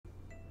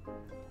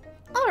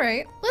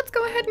Alright, let's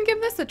go ahead and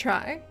give this a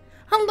try.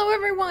 Hello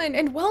everyone,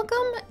 and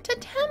welcome to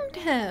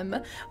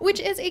Temtem, which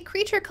is a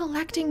creature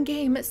collecting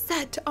game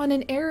set on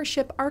an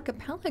airship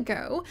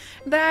archipelago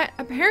that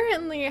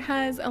apparently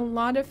has a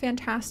lot of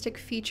fantastic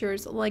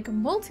features like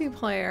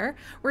multiplayer,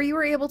 where you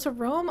are able to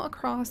roam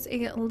across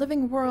a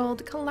living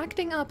world,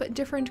 collecting up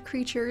different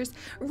creatures,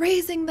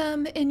 raising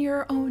them in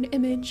your own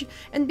image,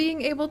 and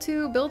being able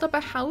to build up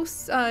a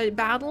house,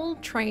 battle,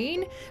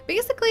 train,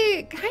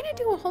 basically kind of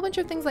do a whole bunch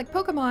of things like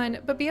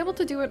Pokemon, but be able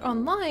to do it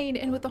online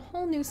and with a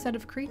whole new set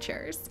of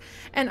creatures.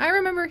 And I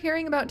remember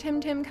hearing about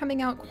Temtem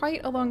coming out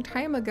quite a long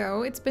time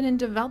ago. It's been in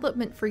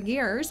development for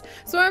years,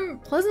 so I'm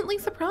pleasantly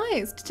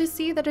surprised to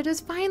see that it is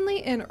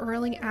finally in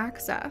early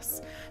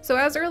access. So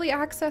as early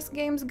access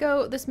games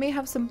go, this may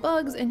have some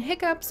bugs and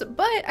hiccups,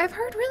 but I've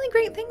heard really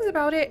great things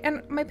about it,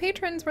 and my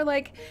patrons were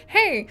like,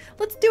 hey,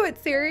 let's do it,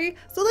 Seri.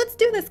 So let's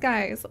do this,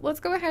 guys. Let's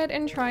go ahead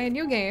and try a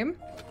new game.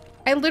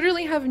 I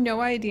literally have no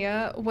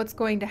idea what's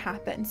going to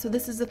happen, so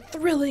this is a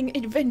thrilling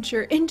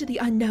adventure into the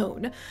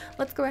unknown.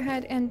 Let's go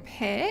ahead and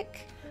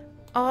pick.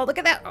 Oh, look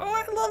at that. Oh,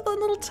 I love the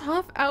little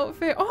tough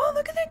outfit. Oh,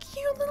 look at that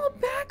cute little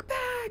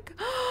backpack.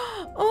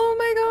 Oh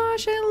my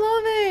gosh, I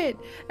love it.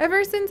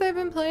 Ever since I've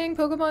been playing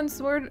Pokemon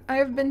Sword,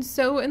 I've been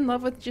so in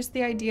love with just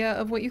the idea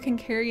of what you can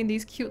carry in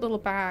these cute little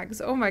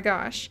bags. Oh my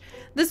gosh,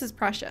 this is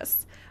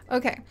precious.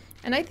 Okay,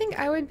 and I think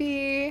I would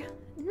be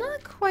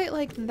not quite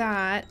like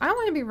that. I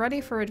want to be ready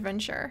for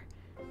adventure.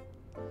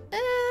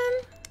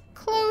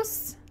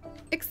 Close.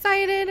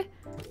 Excited.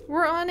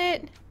 We're on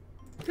it.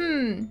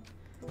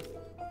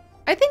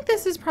 I think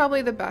this is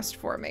probably the best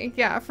for me.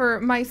 Yeah, for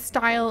my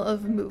style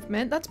of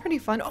movement. That's pretty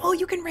fun. Oh,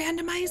 you can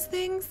randomize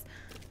things.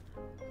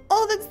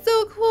 Oh, that's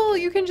so cool.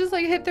 You can just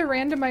like hit the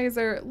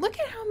randomizer. Look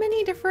at how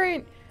many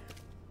different...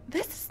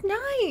 This is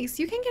nice.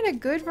 You can get a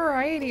good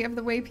variety of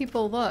the way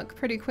people look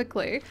pretty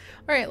quickly.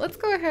 All right, let's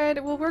go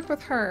ahead. We'll work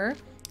with her.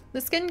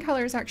 The skin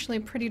color is actually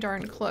pretty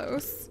darn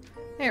close.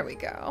 There we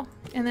go.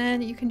 And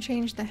then you can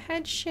change the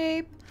head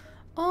shape.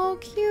 Oh,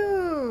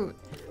 cute.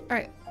 All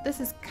right, this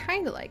is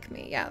kind of like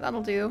me. Yeah,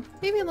 that'll do.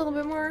 Maybe a little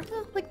bit more,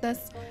 like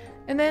this.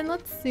 And then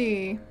let's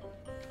see.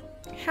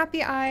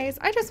 Happy eyes.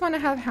 I just want to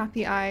have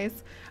happy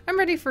eyes. I'm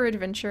ready for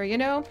adventure, you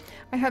know?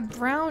 I have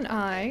brown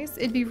eyes.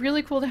 It'd be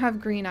really cool to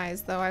have green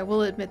eyes, though. I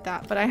will admit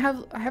that. But I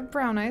have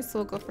brown eyes, so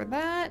we'll go for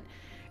that.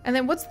 And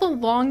then what's the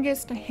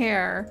longest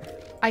hair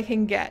I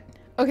can get?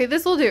 Okay,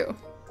 this'll do.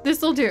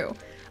 This'll do.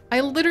 I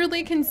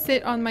literally can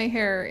sit on my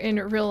hair in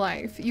real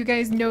life. You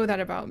guys know that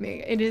about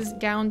me. It is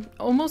down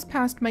almost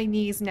past my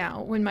knees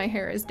now when my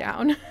hair is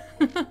down.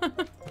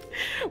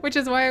 Which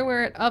is why I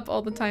wear it up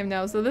all the time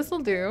now, so this'll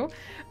do.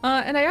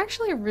 And I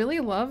actually really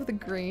love the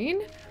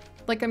green.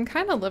 Like, I'm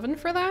kind of living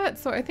for that,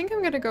 so I think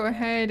I'm gonna go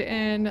ahead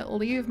and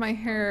leave my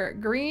hair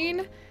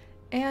green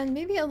and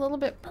maybe a little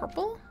bit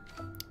purple.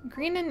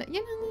 Green and,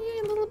 you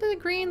know, a little bit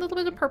of green, a little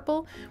bit of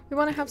purple. We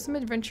want to have some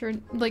adventure,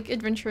 like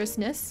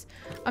adventurousness.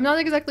 I'm not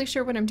exactly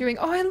sure what I'm doing.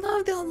 Oh, I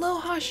love the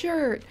Aloha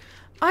shirt.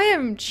 I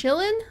am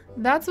chilling.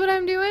 That's what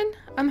I'm doing.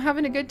 I'm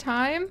having a good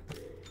time.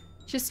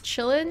 Just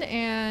chilling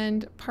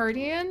and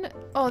partying.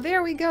 Oh,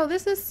 there we go.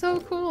 This is so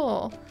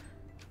cool.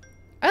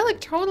 I look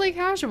totally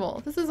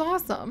casual. This is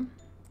awesome.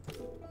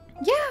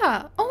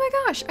 Yeah. Oh my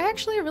gosh. I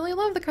actually really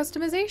love the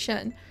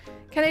customization.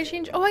 Can I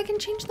change? Oh, I can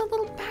change the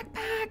little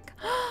backpack.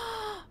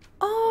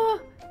 Oh,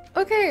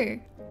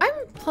 okay.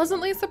 I'm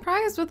pleasantly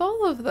surprised with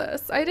all of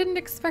this. I didn't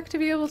expect to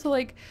be able to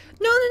like,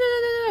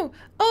 no.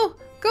 Oh,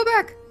 go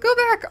back.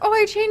 Oh,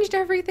 I changed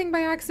everything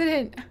by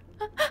accident.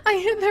 I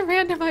hit the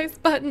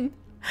randomize button.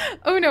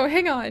 Oh no,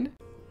 hang on.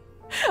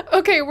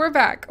 Okay, we're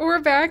back. We're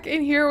back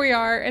and here we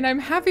are, and I'm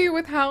happy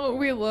with how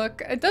we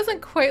look. It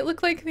doesn't quite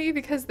look like me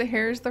because the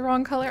hair is the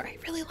wrong color. I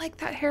really like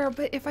that hair,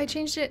 but if I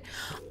changed it,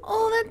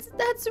 oh,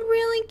 that's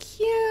really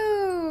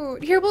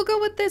cute. Here, we'll go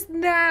with this.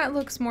 That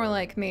looks more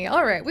like me.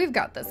 All right, we've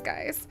got this,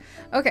 guys.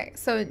 Okay,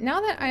 so now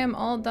that I am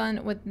all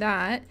done with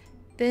that,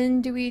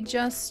 then do we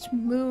just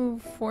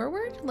move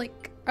forward?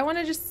 Like, I want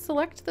to just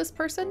select this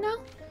person now.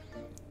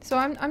 So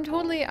I'm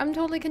totally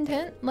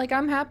content. Like,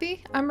 I'm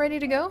happy. I'm ready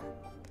to go.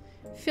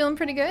 Feeling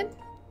pretty good.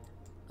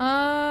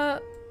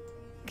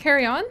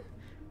 Carry on.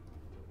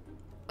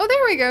 Oh,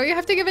 there we go. You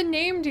have to give a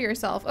name to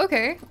yourself.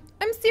 Okay.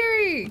 I'm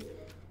Seri.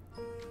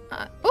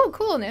 Oh,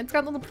 cool. And it's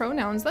got little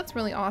pronouns. That's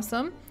really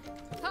awesome.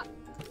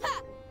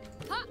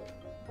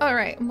 All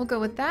right. We'll go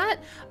with that.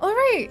 All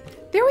right.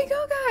 There we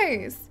go,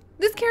 guys.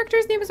 This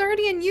character's name is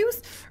already in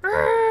use.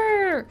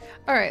 Arrgh!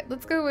 All right.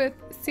 Let's go with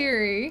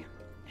Seri.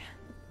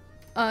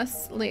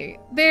 Lee.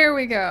 There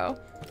we go.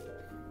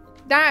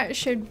 That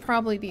should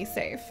probably be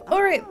safe.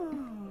 All right,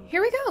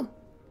 here we go.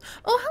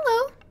 Oh,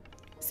 hello.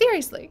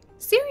 Seriously,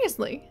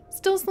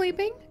 still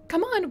sleeping?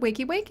 Come on,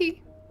 wakey.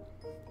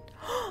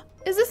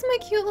 Is this my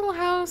cute little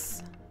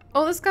house?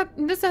 Oh,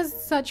 this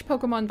has such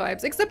Pokemon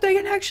vibes, except I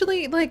can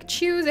actually like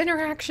choose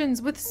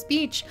interactions with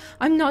speech.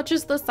 I'm not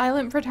just the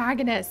silent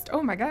protagonist.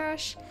 Oh my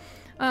gosh.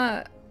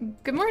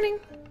 Good morning.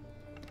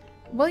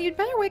 Well, you'd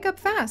better wake up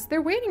fast.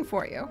 They're waiting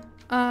for you.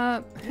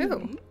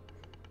 Who?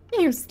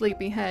 You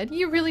sleepyhead,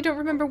 you really don't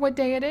remember what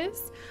day it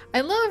is?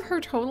 I love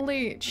her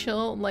totally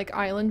chill, like,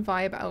 island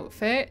vibe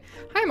outfit.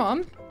 Hi,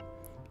 Mom.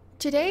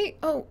 Today?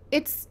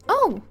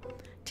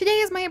 Today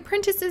is my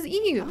apprentice's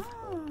eve.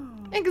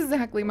 Oh.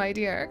 Exactly, my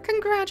dear.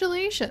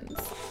 Congratulations.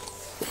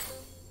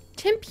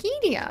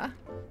 Tempedia.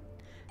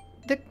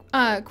 The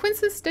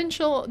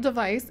quintessential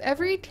device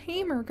every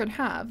tamer could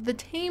have. The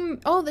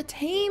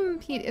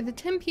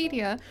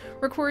Tempedia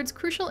records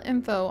crucial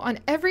info on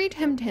every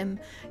Temtem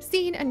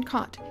seen and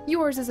caught.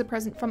 Yours is a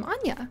present from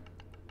Anya.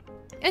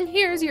 And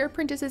here's your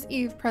apprentice's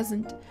eve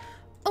present.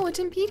 Oh, a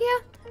Tempedia?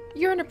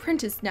 You're an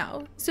apprentice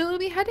now, so you'll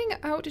be heading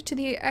out to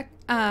the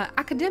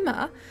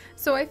Academia,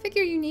 so I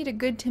figure you need a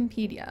good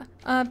Tempedia.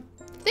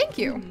 Thank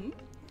you. Mm-hmm.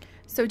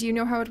 So do you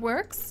know how it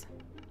works?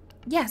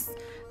 Yes.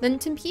 Then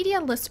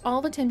Tempedia lists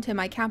all the Temtem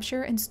I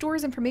capture and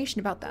stores information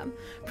about them.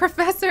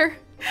 Professor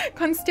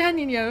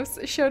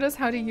Konstantinos showed us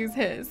how to use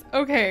his.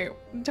 Okay,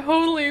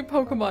 totally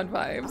Pokemon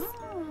vibes.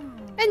 Oh.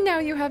 And now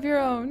you have your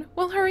own.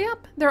 Well, hurry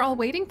up. They're all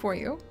waiting for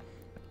you.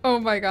 Oh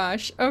my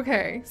gosh.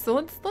 Okay, so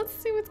let's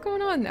see what's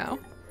going on now.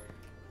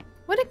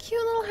 What a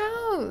cute little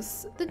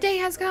house. The day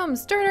has come.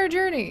 Start our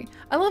journey.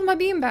 I love my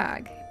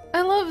beanbag.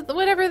 I love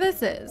whatever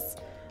this is.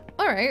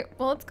 All right,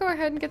 well, let's go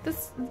ahead and get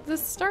this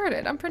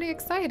started. I'm pretty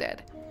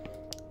excited.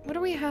 What do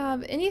we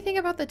have? Anything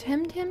about the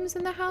Temtems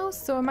in the house?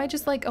 So am I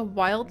just like a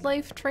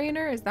wildlife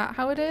trainer? Is that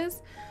how it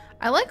is?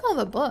 I like all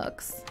the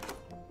books.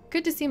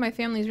 Good to see my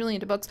family's really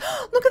into books.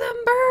 Look at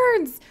them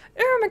birds!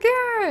 Oh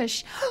my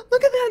gosh!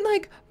 Look at that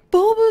like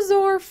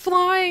Bulbasaur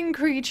flying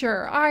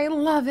creature. I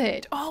love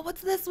it. Oh,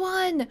 what's this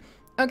one?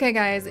 Okay,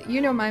 guys,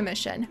 you know my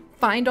mission.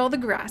 Find all the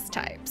grass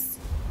types.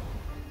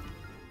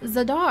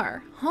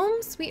 Zadar,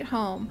 home sweet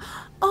home.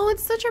 Oh,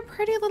 it's such a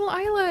pretty little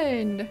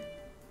island.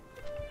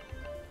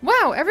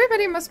 Wow,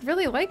 everybody must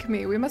really like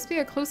me. We must be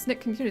a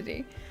close-knit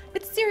community.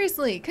 But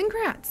seriously,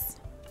 congrats.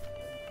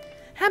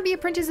 Happy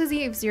Apprentice's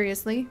Eve,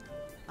 seriously.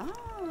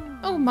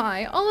 Oh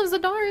my, all of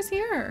Zadar is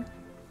here.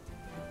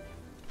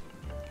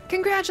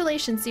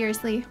 Congratulations,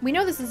 seriously. We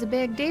know this is a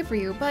big day for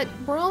you, but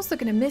we're also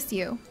gonna miss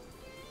you.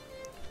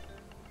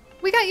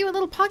 We got you a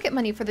little pocket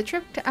money for the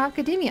trip to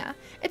Academia.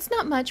 It's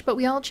not much, but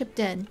we all chipped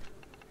in.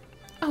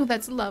 Oh,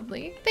 that's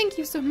lovely. Thank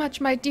you so much,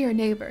 my dear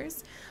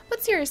neighbors.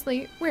 But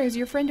seriously, where's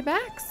your friend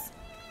Max?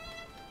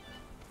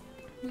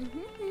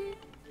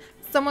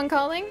 Someone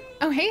calling?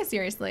 Oh, hey,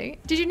 seriously.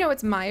 Did you know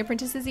it's my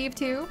Apprentice's Eve,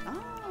 too?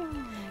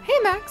 Oh. Hey,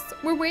 Max.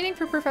 We're waiting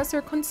for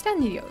Professor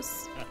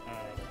Konstantinos.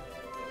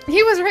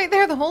 He was right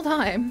there the whole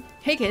time.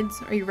 Hey,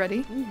 kids. Are you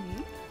ready?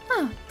 Mm-hmm.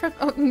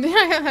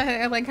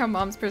 I like how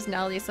Mom's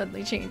personality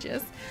suddenly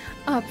changes.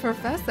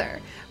 Professor,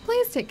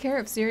 please take care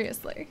of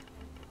seriously.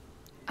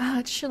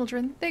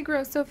 Children, they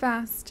grow so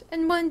fast,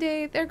 and one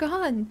day they're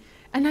gone,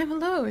 and I'm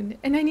alone,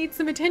 and I need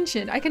some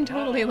attention. I can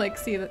totally, like,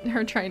 see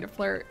her trying to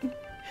flirt.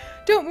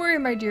 Don't worry,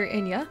 my dear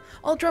Anya.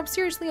 I'll drop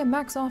seriously and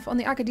Max off on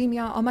the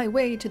Academia on my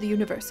way to the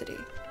university.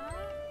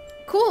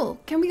 Cool.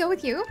 Can we go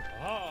with you?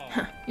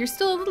 Huh, you're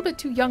still a little bit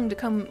too young to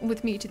come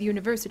with me to the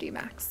university,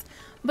 Max.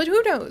 But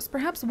who knows?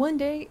 Perhaps one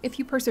day, if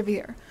you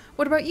persevere.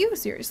 What about you,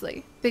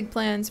 seriously? Big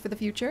plans for the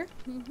future?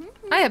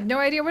 I have no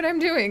idea what I'm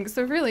doing,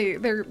 so really,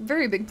 they're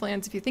very big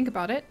plans if you think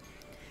about it.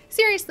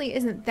 Seriously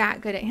isn't that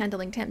good at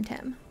handling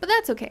Temtem, but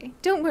that's okay.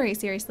 Don't worry,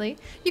 seriously.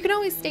 You can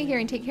always stay here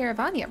and take care of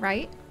Anya,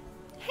 right?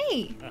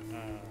 Hey!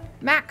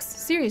 Max,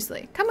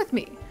 seriously, come with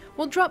me.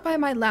 We'll drop by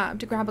my lab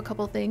to grab a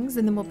couple things,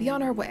 and then we'll be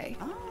on our way.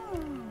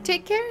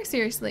 Take care,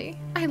 seriously.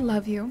 I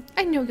love you.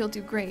 I know you'll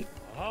do great.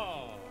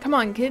 Come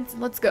on, kids,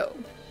 let's go.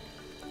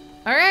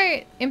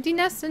 Alright, empty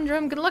nest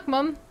syndrome. Good luck,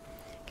 Mom.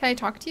 Can I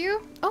talk to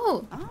you?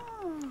 Oh.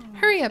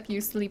 Hurry up,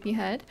 you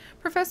sleepyhead.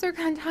 Professor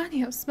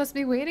Cantanios must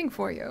be waiting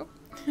for you.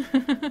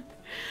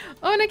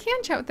 Oh, and I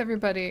can chat with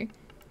everybody.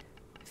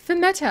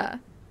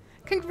 Fimetta.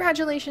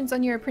 Congratulations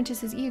on your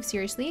Apprentice's Eve,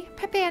 seriously.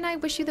 Pepe and I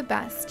wish you the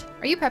best.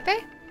 Are you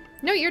Pepe?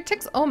 No, you're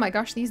Tix. Oh my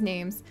gosh, these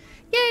names.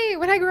 Yay!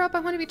 When I grow up, I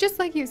want to be just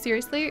like you,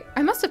 seriously.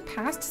 I must have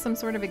passed some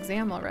sort of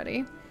exam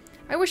already.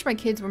 I wish my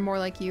kids were more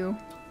like you.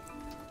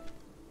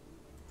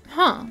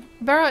 Huh.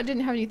 Barra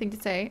didn't have anything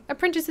to say.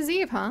 Apprentice's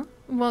Eve, huh?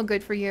 Well,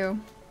 good for you.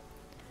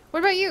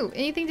 What about you?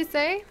 Anything to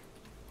say?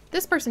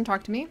 This person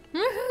talked to me.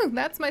 Woohoo!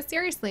 That's my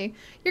seriously.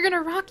 You're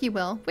gonna rock, you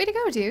will. Way to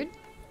go, dude.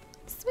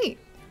 Sweet.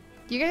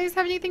 Do you guys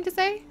have anything to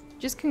say?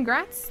 Just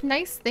congrats.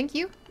 Nice. Thank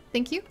you.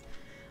 Thank you.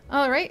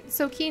 Alright,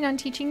 so keen on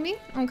teaching me.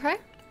 Okay.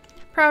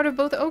 Proud of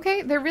both.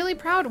 Okay, they're really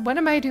proud. What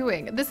am I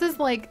doing? This is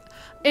like,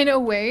 in a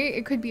way,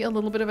 it could be a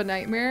little bit of a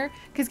nightmare.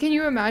 Because can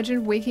you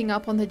imagine waking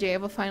up on the day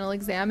of a final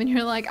exam and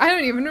you're like, I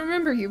don't even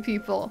remember you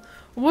people.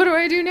 What do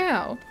I do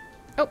now?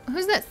 Oh,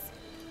 who's this?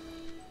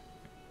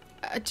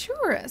 A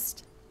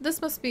tourist.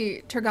 This must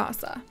be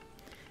Turgasa.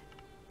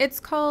 It's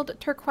called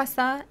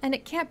Turquesa, and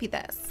it can't be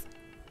this.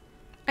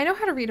 I know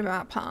how to read a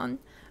map, Han.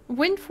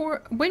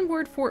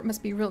 Windward Fort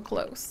must be real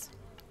close.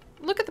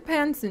 Look at the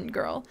Panson,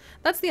 girl.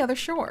 That's the other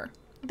shore.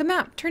 The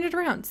map. Turn it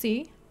around,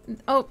 see?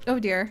 Oh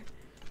dear.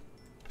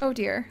 Oh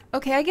dear.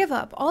 Okay, I give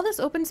up. All this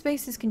open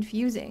space is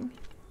confusing.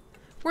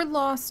 We're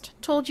lost.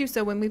 Told you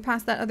so when we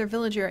passed that other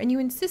villager, and you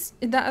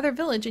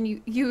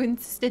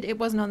insisted it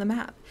wasn't on the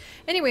map.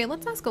 Anyway,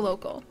 let's ask a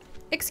local.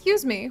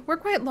 Excuse me, we're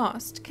quite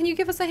lost. Can you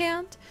give us a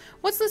hand?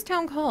 What's this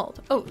town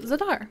called? Oh,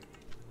 Zadar.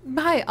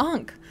 By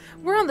Ankh.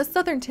 We're on the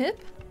southern tip?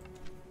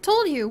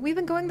 Told you, we've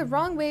been going the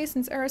wrong way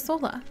since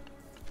Arasola.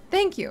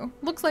 Thank you.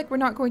 Looks like we're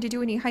not going to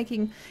do any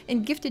hiking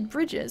in Gifted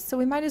Bridges, so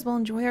we might as well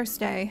enjoy our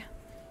stay.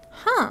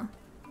 Huh.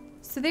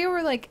 So they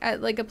were like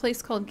at like a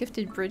place called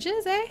Gifted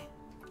Bridges, eh?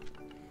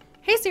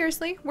 Hey,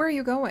 seriously, where are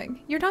you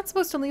going? You're not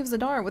supposed to leave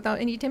Zadar without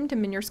any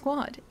Temtem in your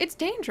squad. It's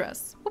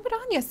dangerous. What would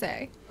Anya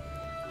say?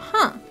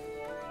 Huh.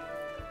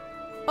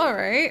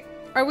 Alright.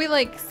 Are we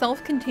like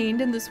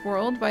self-contained in this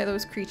world by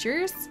those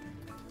creatures?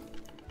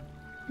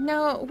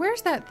 Now,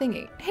 where's that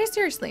thingy? Hey,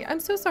 seriously, I'm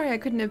so sorry I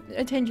couldn't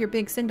attend your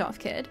big send-off,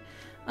 kid.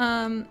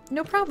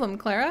 No problem,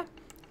 Clara.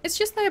 It's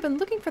just that I've been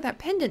looking for that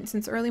pendant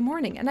since early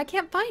morning, and I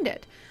can't find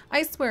it.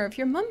 I swear, if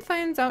your mum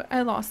finds out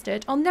I lost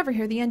it, I'll never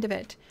hear the end of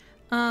it.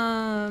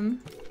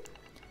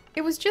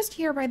 It was just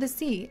here by the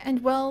sea,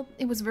 and well,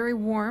 it was very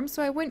warm,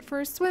 so I went for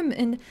a swim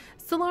in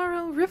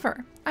Solaro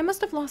River. I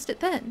must have lost it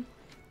then.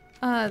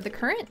 The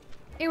current?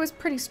 It was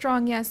pretty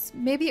strong, yes.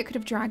 Maybe it could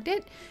have dragged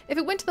it. If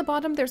it went to the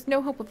bottom, there's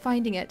no hope of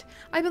finding it.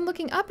 I've been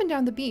looking up and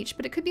down the beach,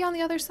 but it could be on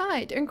the other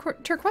side, in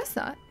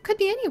Turquesa. Could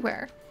be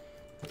anywhere.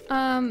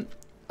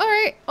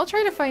 Alright, I'll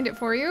try to find it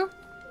for you.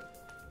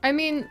 I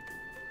mean,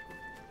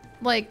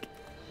 like,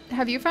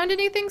 have you found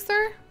anything,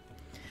 sir?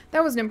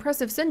 That was an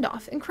impressive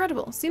send-off.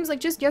 Incredible. Seems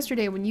like just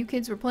yesterday when you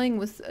kids were playing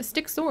with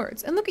stick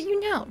swords. And look at you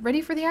now,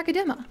 ready for the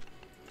academa.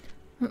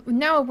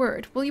 Now a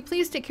word. Will you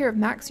please take care of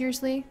Max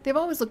seriously? They've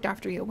always looked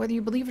after you, whether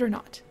you believe it or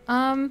not.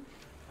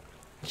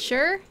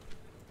 Sure.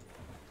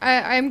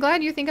 I'm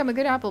glad you think I'm a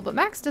good apple, but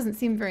Max doesn't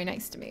seem very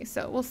nice to me,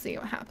 so we'll see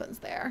what happens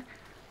there.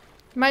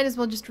 Might as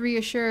well just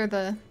reassure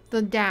the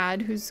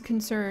dad who's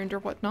concerned or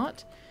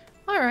whatnot.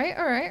 Alright,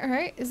 alright,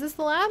 alright. Is this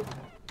the lab?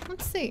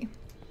 Let's see.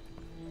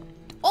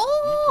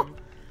 Oh!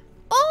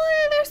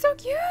 Oh, they're so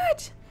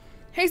cute!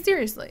 Hey,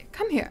 seriously,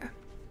 come here.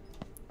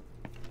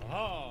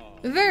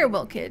 Very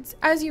well, kids.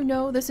 As you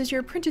know, this is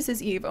your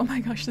Apprentice's Eve. Oh my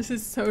gosh, this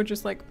is so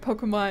just like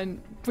Pokemon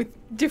with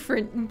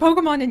different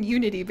Pokemon in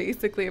Unity,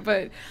 basically.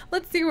 But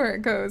let's see where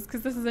it goes,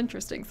 because this is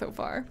interesting so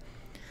far.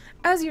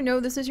 As you know,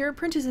 this is your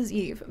Apprentice's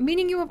Eve,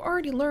 meaning you have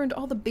already learned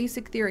all the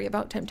basic theory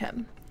about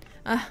Temtem.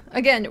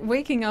 Again,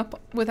 waking up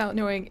without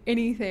knowing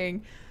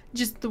anything,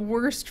 just the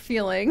worst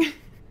feeling.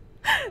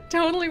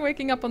 Totally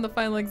waking up on the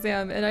final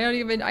exam and I don't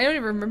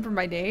even remember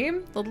my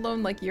name, let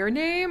alone like your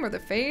name or the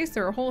face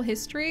or a whole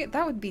history.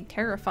 That would be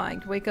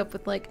terrifying to wake up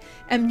with like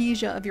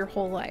amnesia of your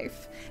whole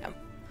life.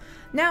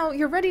 Now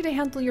you're ready to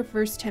handle your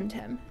first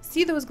Temtem.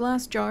 See those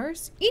glass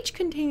jars? Each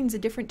contains a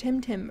different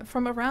Temtem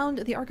from around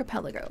the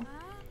archipelago.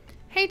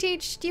 Hey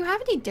Teach, do you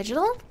have any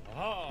digital?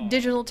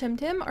 Digital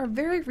Temtem are a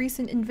very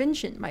recent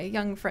invention, my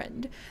young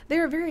friend. They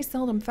are very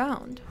seldom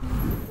found.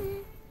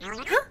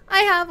 Huh, I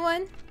have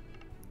one.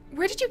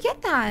 Where did you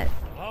get that?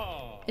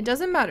 It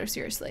doesn't matter,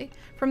 seriously.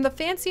 From the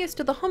fanciest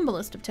to the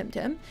humblest of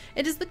Temtem,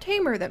 it is the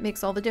tamer that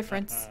makes all the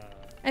difference.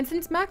 And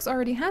since Max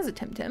already has a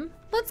Temtem,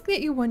 let's get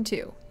you one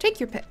too.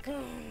 Take your pick.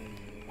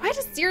 Why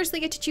does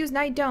Seriously get to choose and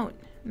I don't?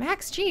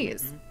 Max,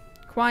 geez.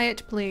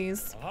 Quiet,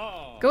 please.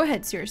 Go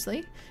ahead,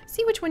 Seriously.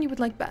 See which one you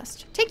would like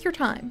best. Take your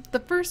time. The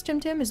first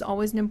Temtem is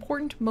always an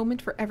important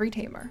moment for every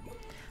tamer.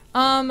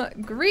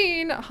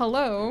 Green,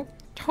 hello.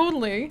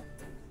 Totally.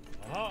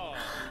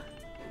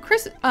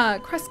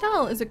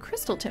 Crystal is a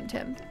crystal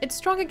Temtem. It's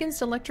strong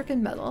against electric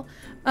and metal,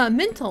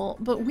 mental,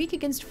 but weak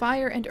against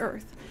fire and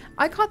earth.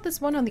 I caught this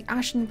one on the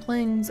ashen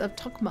plains of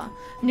Tokma,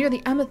 near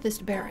the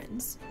Amethyst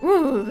Barrens.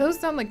 Ooh, those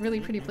sound like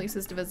really pretty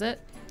places to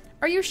visit.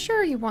 Are you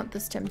sure you want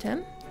this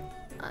Temtem?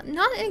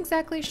 Not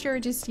exactly sure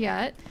just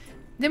yet.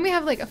 Then we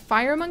have like a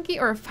fire monkey,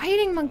 or a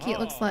fighting monkey it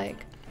looks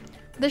like.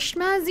 The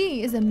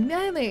Schmazzy is a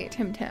melee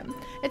Temtem.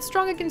 It's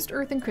strong against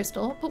earth and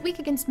crystal, but weak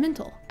against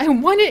mental. I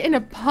won it in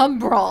a pub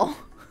brawl.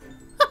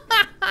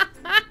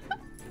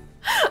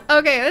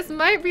 Okay, this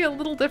might be a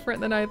little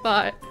different than I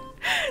thought.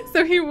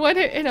 So he won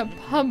it in a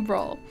pub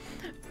brawl.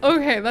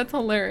 Okay, that's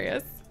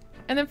hilarious.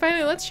 And then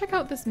finally, let's check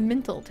out this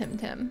mental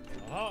Temtem.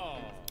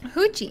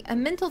 Hoochie, a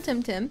mental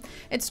Temtem.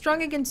 It's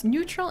strong against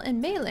neutral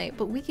and melee,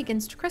 but weak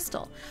against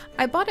crystal.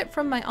 I bought it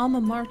from my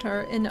alma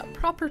mater in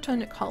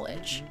Properton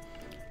College.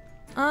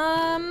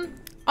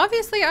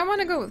 Obviously I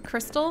want to go with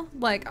crystal.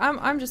 Like,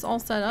 I'm just all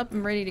set up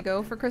and ready to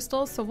go for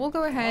crystal, so we'll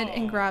go ahead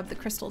and grab the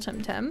crystal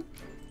Temtem.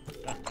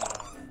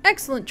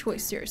 Excellent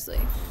choice, seriously.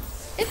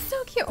 It's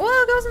so cute. Oh,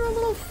 it goes in a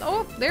little...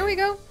 Oh, there we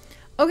go.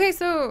 Okay,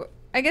 so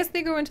I guess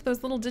they go into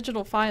those little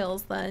digital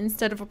files then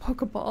instead of a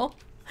Pokeball.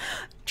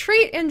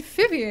 Trait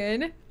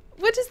Amphibian?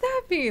 What does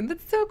that mean?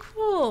 That's so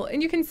cool.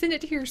 And you can send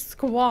it to your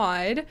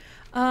squad.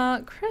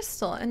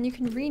 Crystal, and you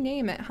can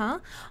rename it,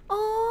 huh?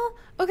 Oh,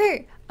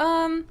 okay.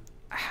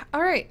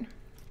 Alright.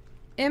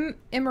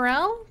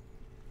 Emerald?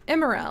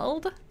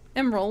 Emerald?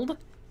 Emerald?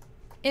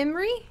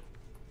 Emery?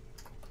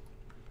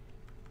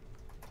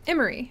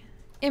 Emery.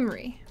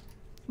 Emery.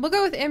 We'll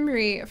go with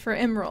Emery for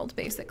Emerald,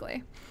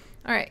 basically.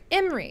 All right,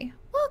 Emery.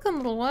 Welcome,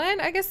 little one.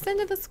 I guess send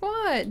to the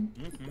squad.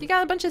 You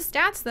got a bunch of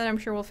stats that I'm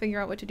sure we'll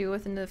figure out what to do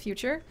with in the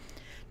future.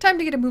 Time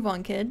to get a move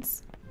on,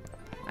 kids.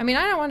 I mean,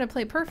 I don't want to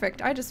play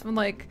perfect. I just would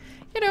like,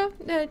 you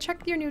know,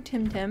 check your new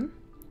Temtem.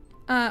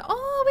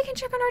 Oh, we can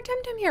check on our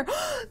Temtem here.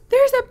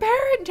 There's a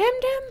parrot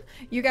Temtem.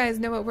 You guys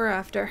know what we're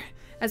after.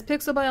 As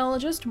Pixel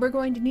Biologist, we're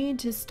going to need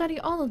to study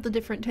all of the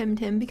different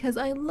Temtem because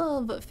I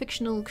love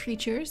fictional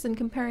creatures and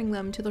comparing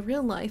them to the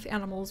real-life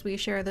animals we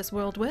share this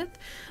world with.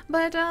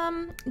 But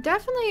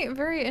definitely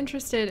very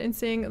interested in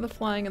seeing the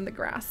flying in the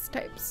grass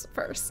types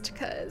first,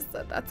 because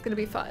that's going to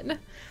be fun.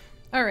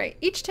 Alright,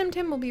 each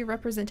Temtem will be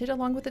represented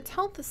along with its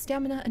health,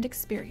 stamina, and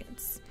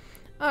experience.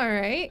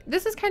 Alright,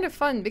 this is kind of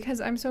fun because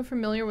I'm so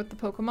familiar with the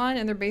Pokemon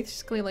and they're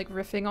basically like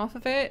riffing off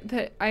of it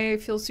that I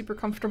feel super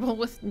comfortable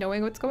with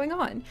knowing what's going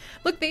on.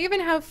 Look, they even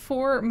have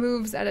 4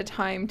 moves at a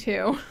time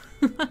too.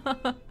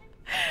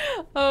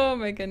 Oh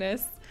my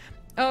goodness.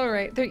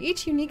 Alright, they're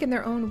each unique in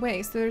their own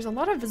way, so there's a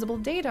lot of visible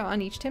data on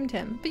each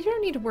Temtem, but you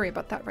don't need to worry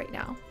about that right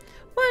now.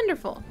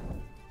 Wonderful.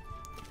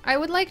 I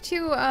would like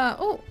to,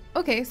 oh,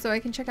 okay, so I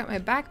can check out my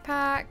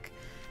backpack.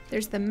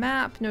 There's the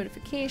map,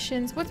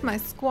 notifications. What's my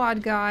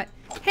squad got?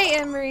 Hey,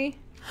 Emery.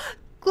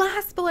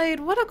 Glass Blade,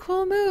 what a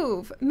cool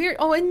move.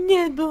 Oh, a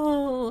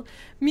Nibble.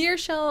 Mirror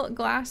Shell,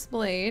 Glass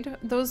Blade.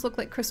 Those look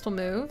like crystal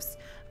moves.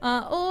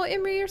 Oh,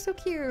 Emery, you're so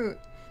cute.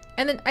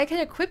 And then I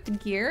can equip the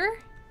gear.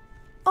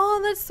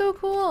 Oh, that's so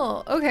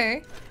cool.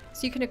 Okay,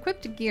 so you can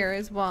equip the gear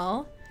as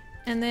well.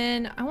 And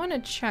then I want to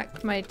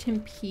check my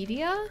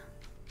Tempedia.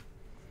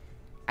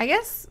 I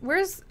guess,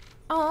 where's,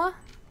 aw.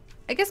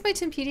 I guess my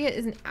Tempedia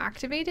isn't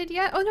activated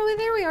yet. Oh no,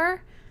 there we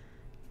are.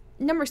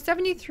 Number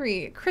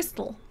 73,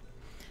 Crystal.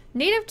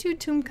 Native to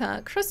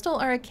Tumka, Crystal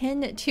are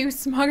akin to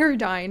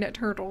Smoggerdine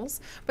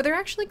turtles, but they're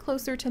actually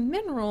closer to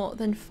mineral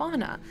than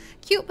fauna.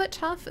 Cute but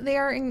tough, they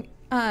are an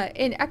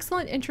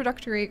excellent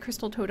introductory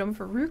crystal totem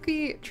for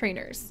rookie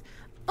trainers.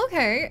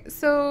 Okay,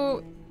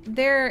 so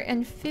they're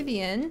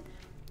amphibian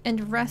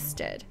and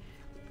rested.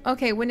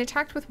 Okay, when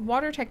attacked with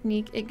water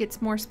technique, it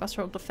gets more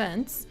special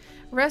defense.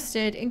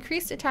 Rested,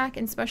 increased attack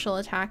and special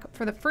attack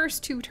for the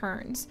first 2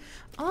 turns.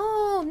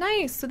 Oh,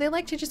 nice. So they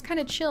like to just kind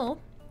of chill.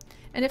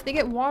 And if they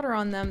get water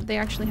on them, they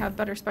actually have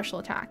better special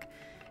attack.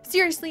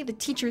 Seriously, the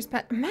teacher's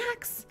pet.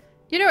 Max!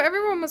 You know,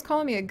 everyone was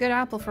calling me a good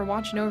apple for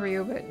watching over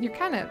you, but you're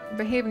kind of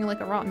behaving like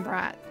a rotten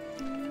brat.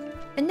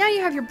 And now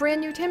you have your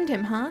brand new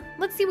Temtem, huh?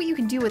 Let's see what you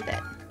can do with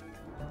it.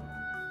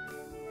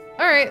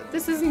 Alright,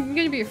 this isn't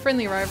going to be a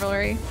friendly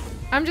rivalry.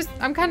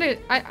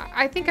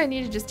 I think I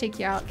need to just take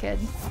you out, kid.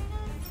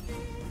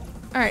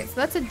 Alright, so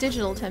that's a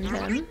digital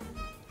Temtem.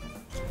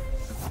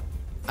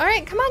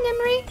 Alright, come on,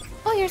 Emery.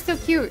 Oh, you're so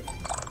cute.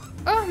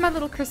 Oh, my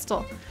little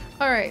crystal.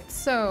 Alright,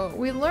 so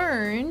we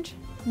learned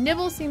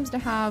Nibble seems to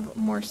have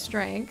more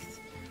strength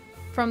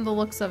from the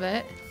looks of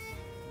it.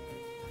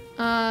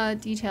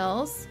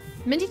 Details.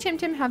 Minty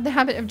Temtem have the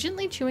habit of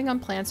gently chewing on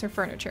plants or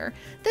furniture.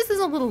 This is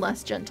a little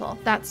less gentle.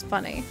 That's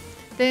funny.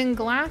 Then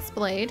Glass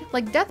Blade,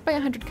 like death by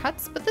 100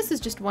 cuts, but this is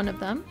just one of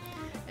them.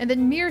 And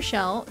then Mirror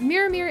Shell,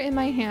 mirror, mirror in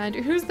my hand,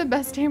 who's the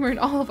best tamer in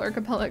all of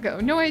Archipelago?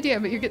 No idea,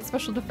 but you get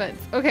special defense.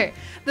 Okay,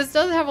 this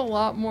does have a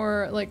lot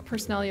more like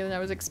personality than I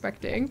was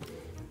expecting.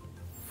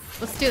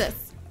 Let's do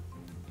this.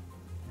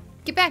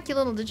 Get back, you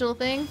little digital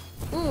thing.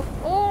 Ooh,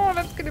 oh,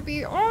 that's gonna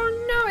be, oh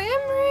no,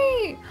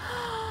 Emery!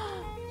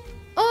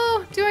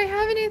 Oh, do I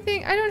have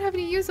anything? I don't have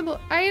any usable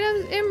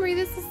items. Emery,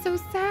 this is so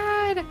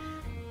sad.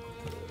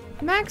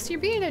 Max, you're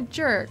being a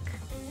jerk.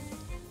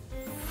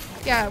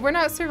 Yeah, we're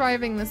not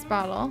surviving this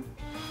battle.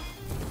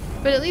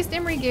 But at least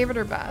Emery gave it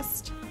her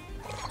best.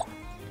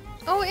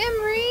 Oh,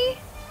 Emery!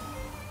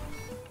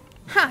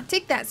 Ha,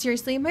 take that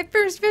seriously, my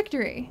first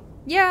victory.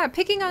 Yeah,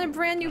 picking on a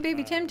brand new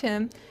baby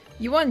Temtem.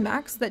 You won,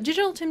 Max. That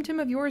digital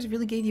Temtem of yours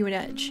really gave you an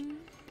edge.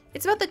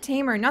 It's about the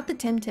tamer, not the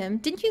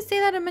Temtem. Didn't you say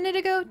that a minute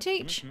ago,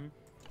 Teach?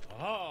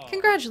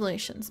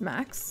 Congratulations,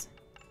 Max.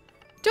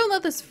 Don't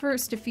let this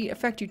first defeat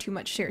affect you too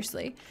much,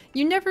 seriously.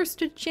 You never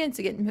stood a chance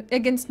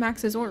against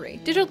Max's Ori.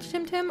 Digital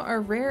Temtem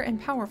are rare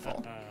and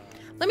powerful.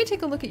 Let me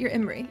take a look at your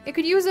Emery. It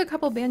could use a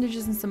couple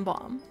bandages and some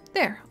balm.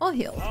 There, all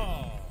healed.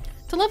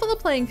 To level the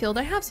playing field,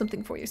 I have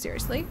something for you,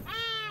 seriously.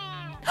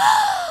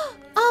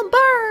 A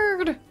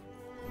bird!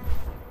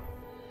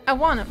 I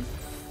want him.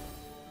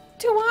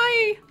 Do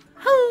I?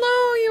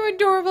 Hello, you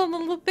adorable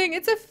little thing.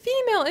 It's a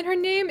female and her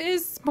name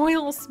is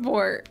Spoil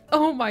Sport.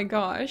 Oh my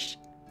gosh.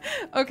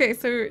 Okay,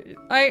 so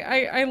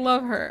I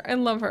love her. I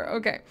love her.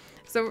 Okay,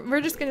 so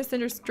we're just gonna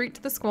send her straight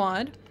to the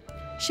squad.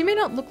 She may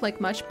not look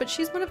like much, but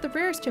she's one of the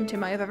rarest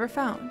Temtem I have ever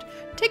found.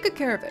 Take good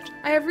care of it.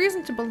 I have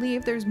reason to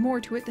believe there's more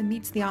to it than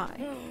meets the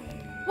eye.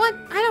 What?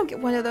 I don't get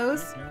one of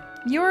those.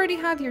 You already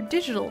have your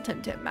digital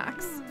Temtem,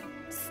 Max.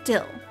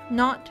 Still,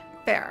 not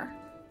fair.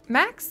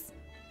 Max?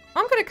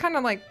 I'm gonna kind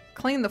of like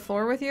clean the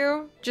floor with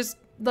you, just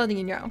letting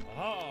you know.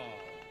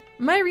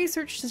 My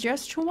research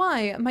suggests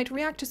Chawai might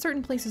react to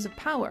certain places of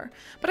power,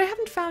 but I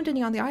haven't found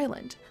any on the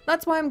island.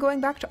 That's why I'm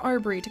going back to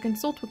Arbury to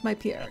consult with my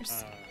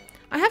peers.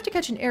 I have to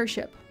catch an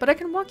airship, but I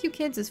can walk you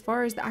kids as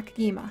far as the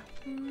Akagima.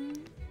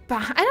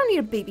 Bah, I don't need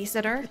a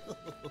babysitter.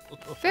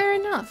 Fair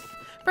enough.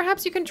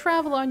 Perhaps you can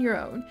travel on your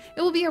own.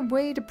 It will be a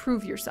way to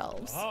prove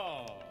yourselves.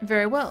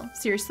 Very well.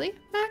 Seriously,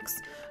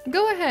 Max?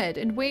 Go ahead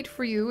and wait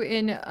for you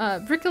in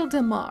Brickle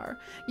de Mar.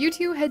 You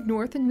two head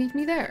north and meet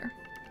me there.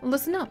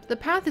 Listen up. The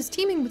path is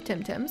teeming with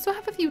Temtem, so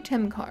have a few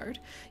Tem card.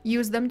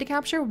 Use them to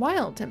capture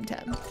wild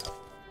Temtem.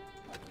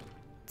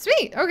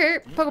 Sweet! Okay,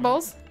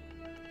 Pokeballs.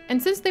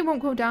 And since they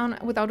won't go down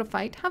without a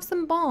fight, have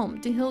some balm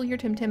to heal your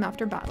Temtem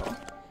after battle.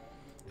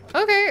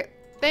 Okay,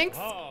 thanks.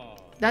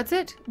 That's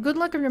it. Good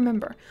luck and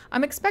remember,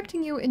 I'm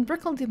expecting you in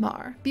Brickle de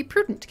Mar. Be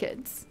prudent,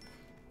 kids.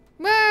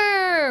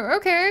 Whoa,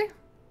 okay.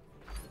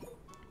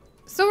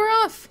 So we're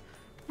off.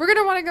 We're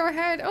gonna want to go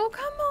ahead. Oh,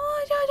 come on.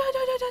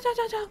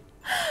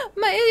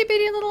 My itty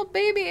bitty little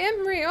baby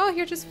Emery. Oh,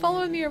 you're just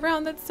following me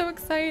around. That's so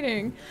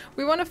exciting.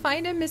 We want to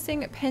find a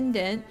missing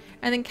pendant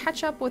and then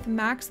catch up with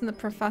Max and the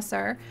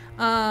professor.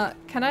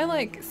 Can I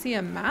like see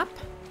a map?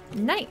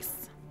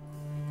 Nice.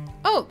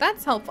 Oh,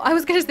 that's helpful. I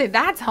was gonna say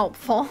that's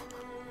helpful.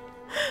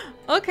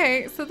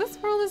 Okay, so this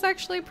world is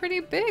actually pretty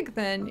big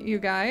then, you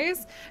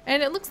guys.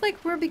 And it looks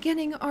like we're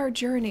beginning our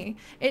journey.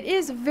 It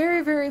is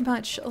very, very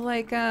much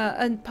like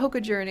a Poke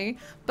journey,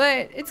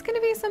 but it's going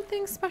to be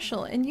something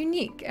special and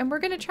unique. And we're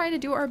going to try to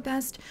do our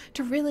best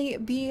to really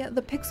be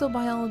the pixel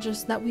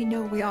biologist that we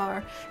know we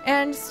are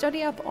and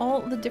study up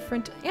all the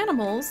different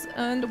animals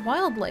and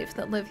wildlife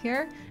that live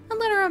here and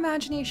let our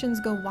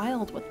imaginations go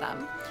wild with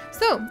them.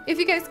 So, if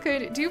you guys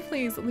could, do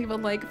please leave a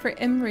like for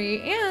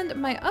Emery and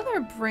my other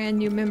brand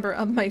new member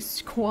of my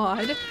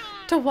squad,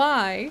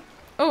 Tawai.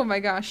 Oh my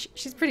gosh,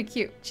 she's pretty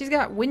cute. She's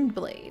got Wind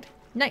Blade.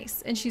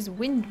 Nice, and she's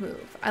Wind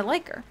Move. I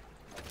like her.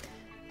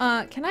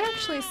 Can I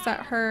actually set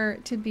her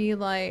to be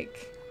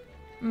like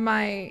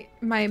my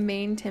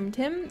main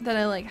Temtem that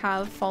I like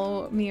have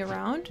follow me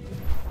around?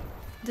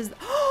 Does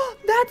oh,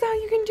 that's how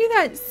you can do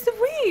that.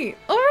 Sweet.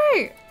 All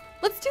right,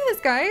 let's do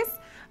this, guys.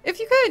 If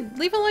you could,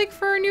 leave a like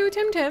for our new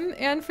Temtem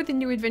and for the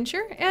new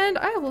adventure, and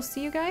I will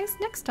see you guys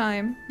next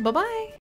time. Bye-bye!